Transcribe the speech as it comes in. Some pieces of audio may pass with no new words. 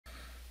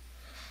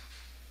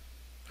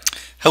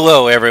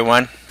Hello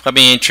everyone, let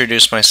me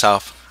introduce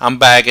myself. I'm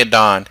Bag of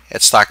Dawn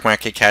at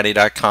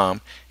StockMarketCaddy.com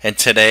and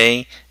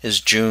today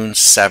is June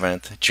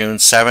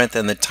 7th.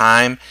 And the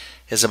time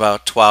is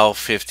about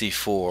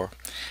 12:54.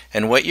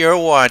 And what you're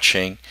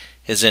watching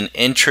is an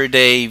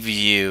intraday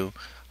view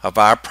of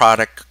our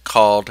product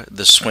called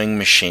the Swing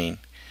Machine.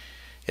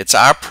 It's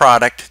our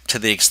product to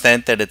the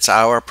extent that it's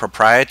our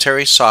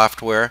proprietary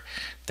software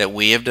that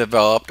we have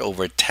developed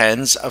over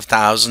tens of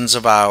thousands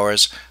of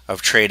hours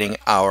of trading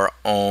our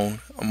own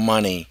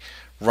money,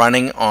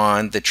 running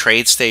on the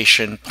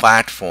TradeStation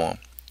platform,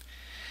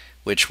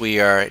 which we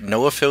are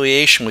no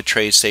affiliation with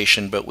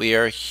TradeStation, but we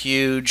are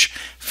huge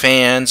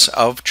fans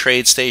of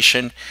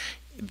TradeStation,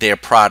 their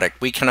product.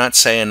 We cannot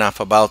say enough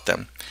about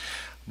them.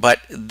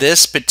 But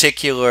this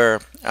particular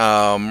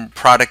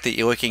product that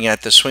you're looking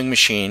at, the Swing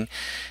Machine,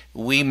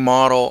 we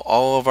model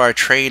all of our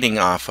trading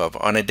off of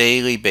on a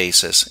daily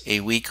basis, a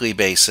weekly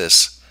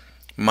basis,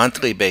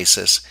 monthly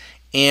basis,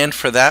 and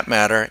for that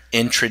matter,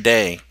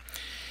 intraday.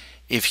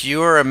 If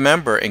you are a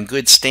member in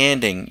good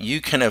standing,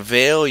 you can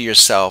avail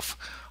yourself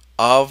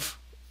of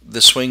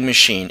the Swing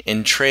Machine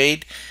and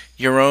trade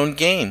your own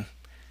game.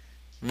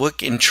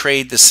 Look and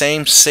trade the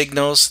same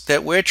signals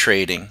that we're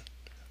trading.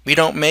 We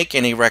don't make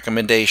any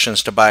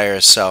recommendations to buy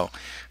or sell.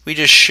 We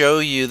just show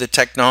you the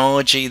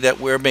technology that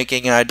we're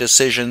making our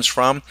decisions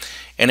from,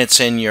 and it's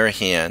in your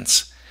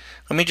hands.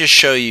 Let me just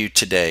show you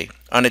today.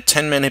 On a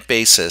 10-minute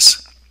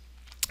basis,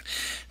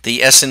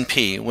 the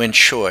S&P went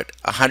short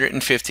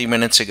 150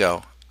 minutes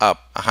ago,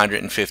 up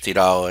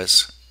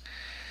 $150.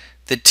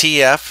 The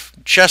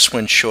TF just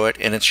went short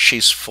and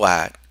she's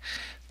flat.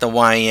 The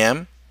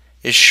YM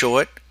is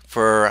short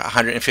for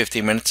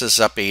 150 minutes, is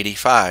up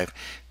 85.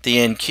 The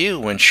NQ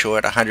went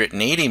short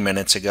 180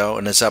 minutes ago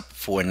and is up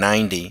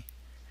 490.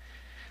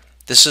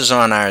 This is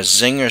on our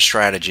Zinger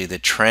strategy, the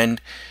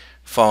trend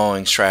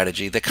following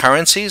strategy. The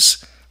currencies,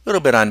 a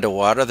little bit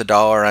underwater. The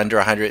dollar under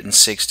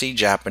 160,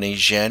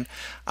 Japanese yen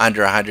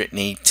under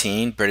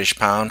 118, British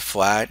pound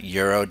flat,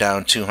 euro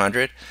down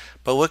 200.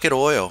 But look at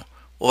oil.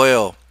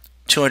 Oil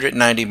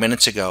 290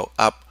 minutes ago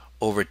up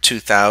over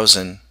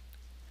 2,000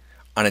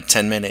 on a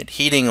 10-minute.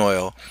 Heating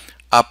oil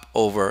up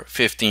over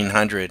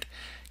 1,500.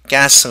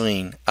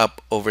 Gasoline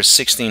up over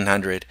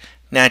 1,600.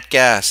 Nat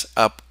gas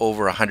up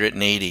over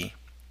 180.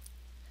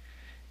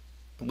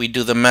 We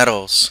do the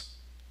metals.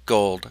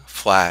 Gold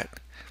flat.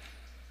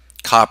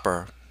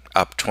 Copper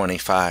up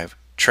 25.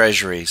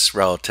 Treasuries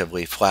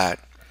relatively flat.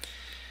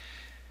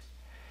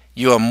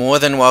 You are more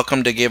than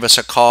welcome to give us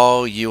a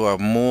call. You are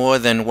more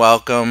than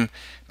welcome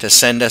to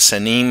send us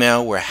an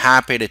email. We're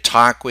happy to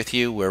talk with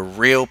you. We're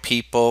real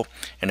people.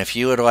 And if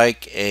you would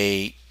like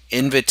an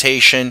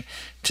invitation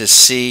to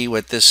see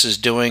what this is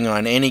doing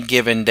on any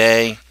given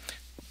day,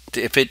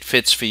 if it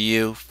fits for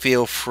you,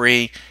 feel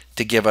free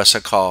to give us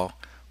a call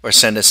or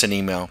send us an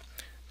email.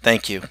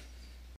 Thank you.